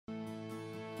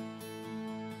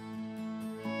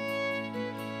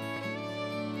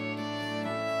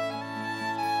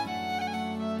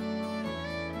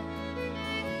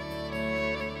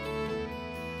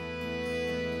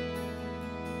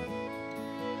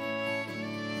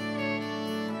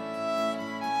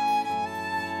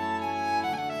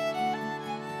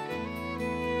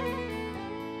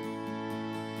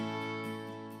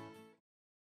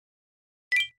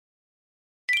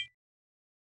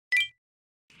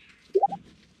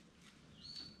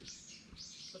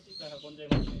運んじゃい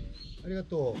ますね。ありが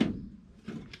とう。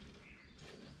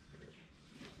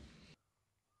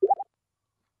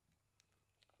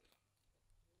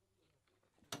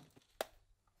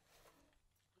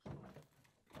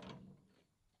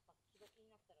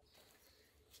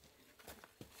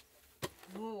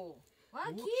おー、わ、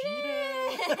綺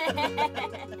麗。す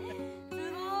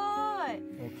ごい。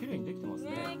もう綺麗にできてます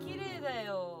ね。ね、綺麗だ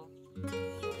よ。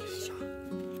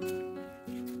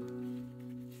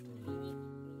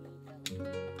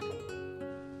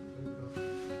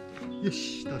よ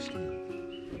し、出してみよう。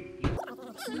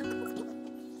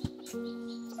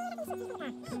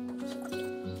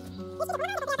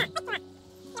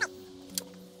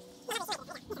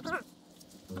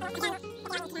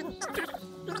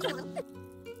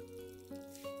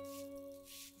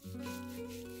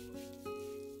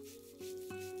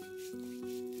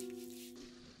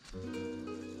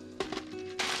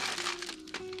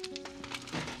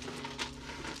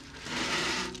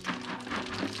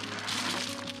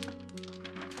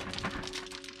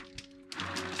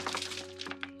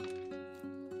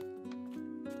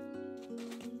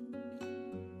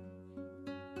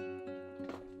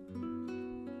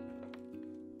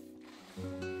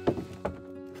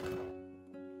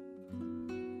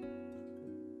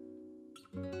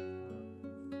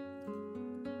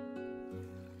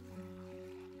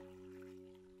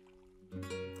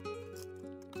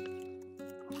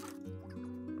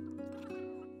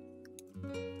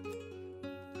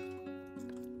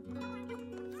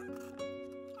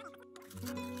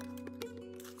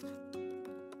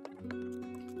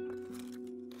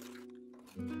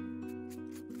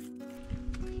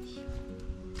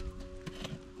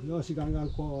よし、ガンガン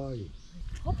来い。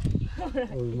う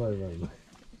まいうまいうまい。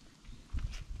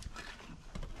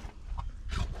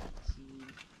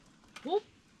おっ。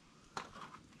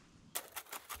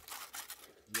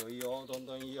いいよいいよ、どん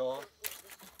どんいいよ。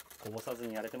こぼさず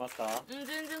にやれてますか？うん、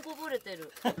全然こぼれて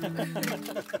る。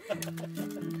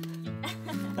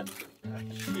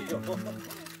いいよ。こぼ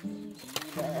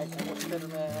してる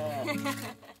ね。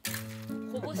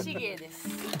こぼし芸です。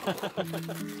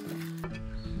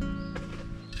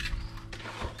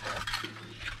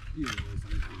いいよ、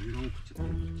裏を食っちゃった。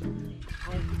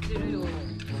あ、食ってるよ。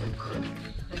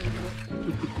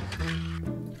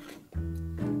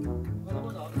まだ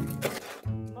まだある。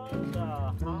まだ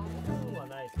半分は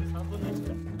ないです。3分の1ぐ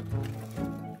らい。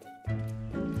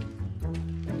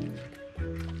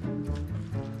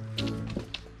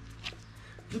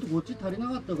ちょっとこっち足りな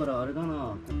かったからあれだな。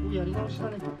ここやり直した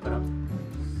ね、こっから。そ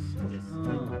うですね。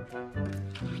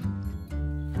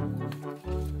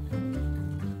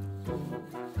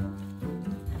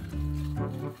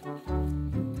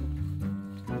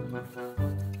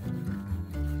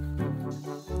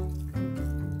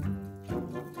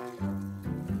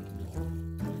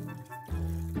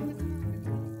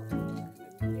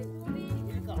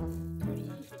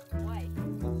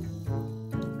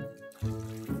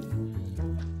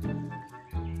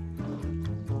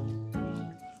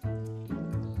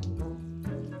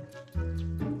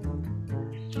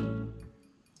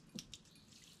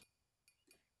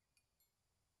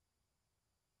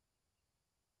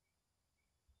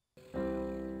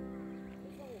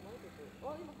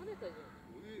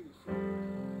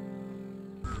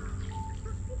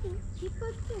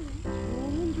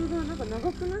本当だ、なんか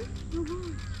長くない？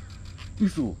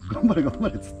嘘、頑張れ頑張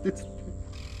れ、釣って釣って。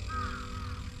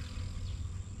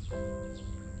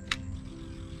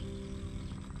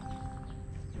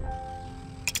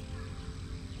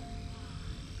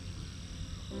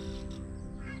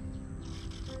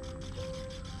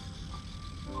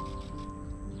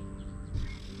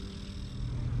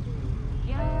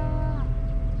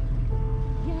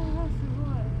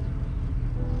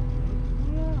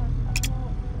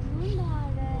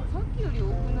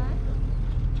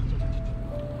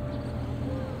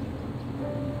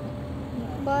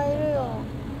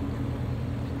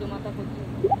またこっち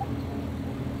に。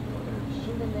一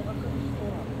瞬で目がくる。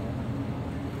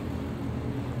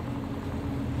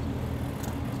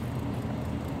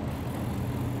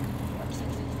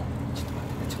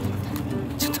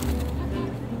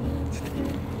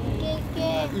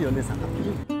いいよね、さん。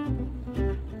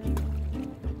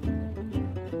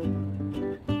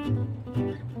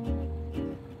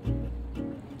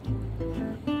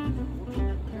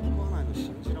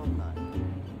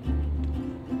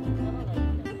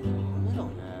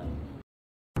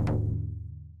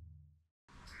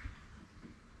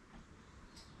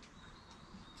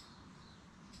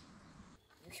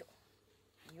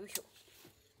よいしょ。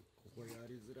ここや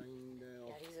りづらいんだよ。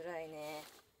やりづらいね。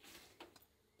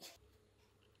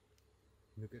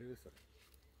抜けるそ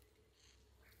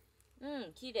れ。う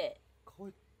ん、綺麗。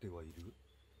ってはいる。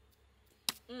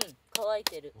うん、乾い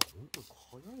てる。本当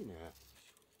早いね。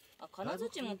あ、金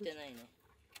槌持ってないね。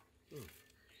うん。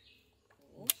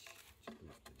お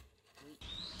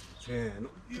せーの、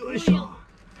よいしょ。も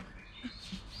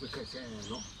う一回せーの、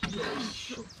よい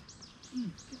しょ。う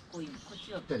ん、結構いい。こっ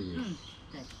ちは。ぴったり。うん、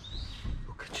大丈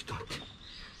ちょっと待って。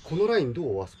このラインど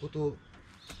う？あそこと。もう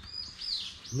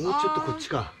ちょっとこっち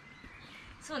か。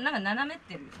そう、なんか斜めっ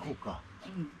てる。こうか。う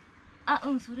ん。あ、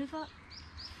うん、それが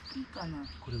いいかな。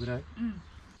これぐらい？うん。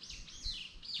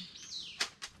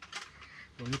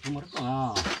これ止まるかな。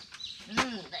うん、大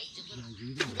丈夫。大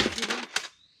丈夫。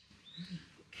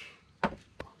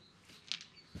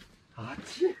あっ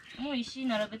ち。もう石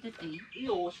並べてっていい？いい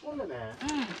よ、押し込んでね。うん。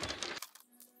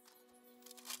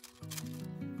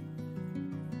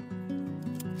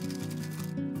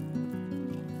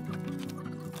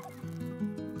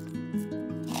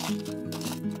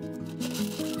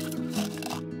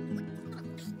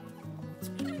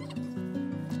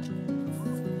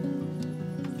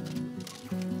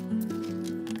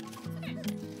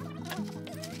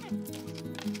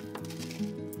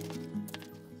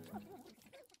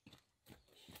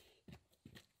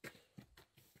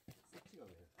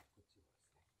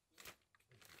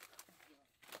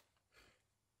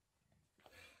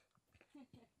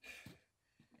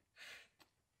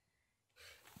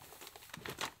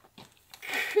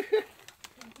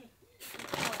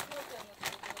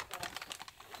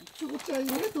きょうちゃんい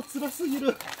ないと辛すぎ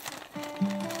る。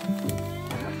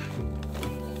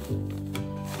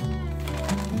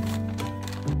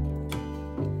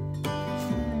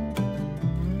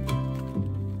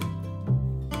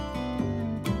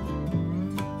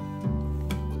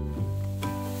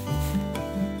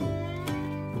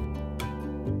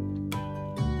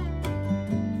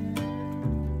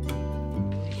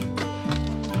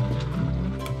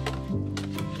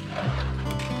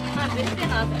まあ、先生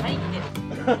の汗入ってる。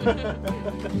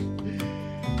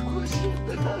腰痛い。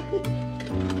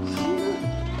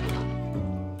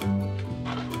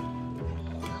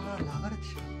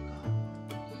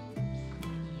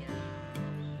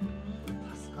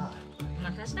ま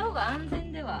あ、足した方が安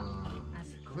全では。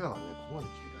せっかくだからね、ここまで来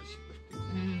てらっしゃる。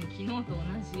うん、昨日と同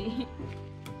じ。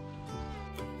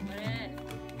こ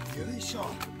れ。よいしょ。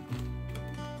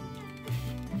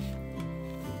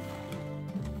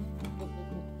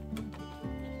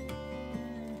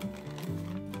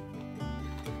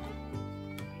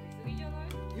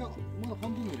いや、まだ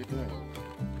半分も入れてないよ。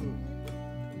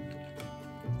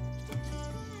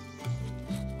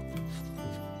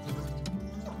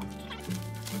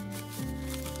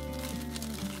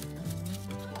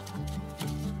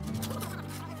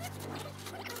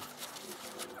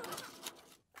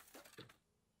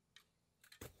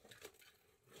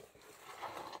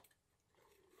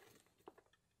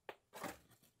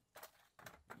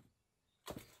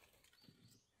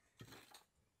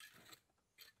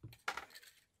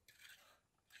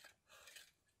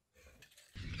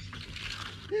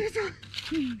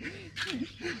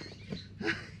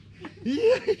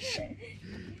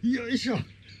よいしょ。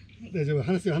大丈夫、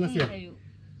話すよ、話すよ。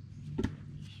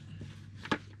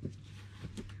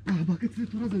あ、バケツで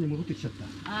取らずに戻ってきちゃった。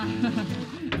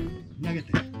投げ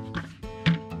て。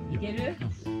いける？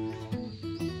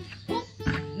お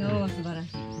お、素晴らし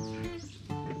い。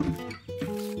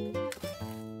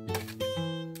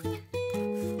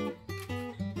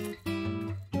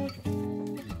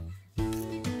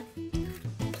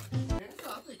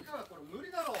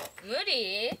無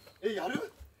理？や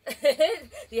る？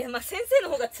いや、まあ先生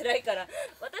の方が辛いから、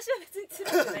私は別に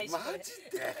辛くないし。マジ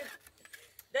で？だ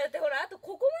ってほら、あと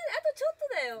ここまであとちょっと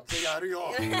だよ。やる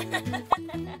よ。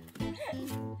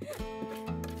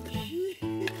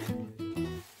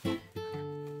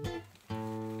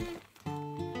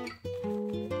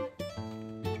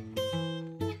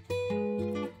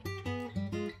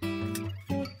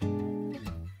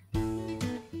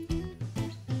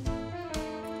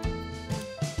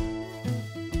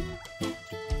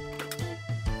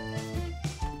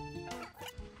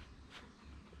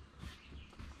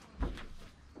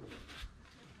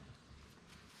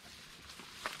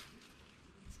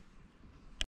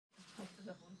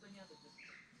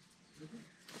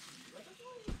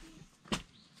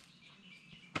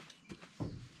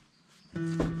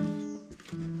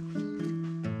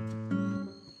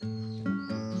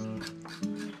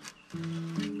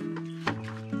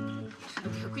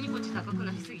逆にこっち高く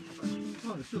なりすぎたから。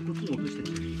まあ、こっちに落としてっ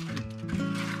ていい。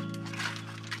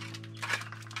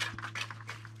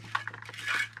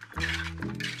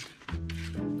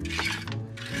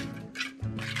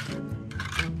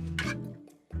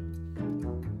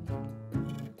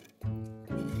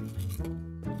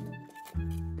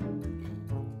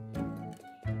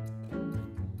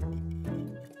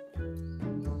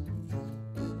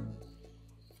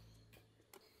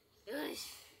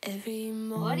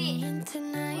終わりにする。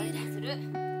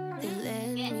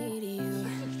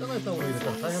汚いタオル入れた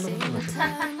ら大変なことになっちゃ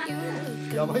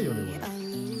う。やばいよねこれ。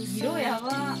色や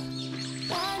ば。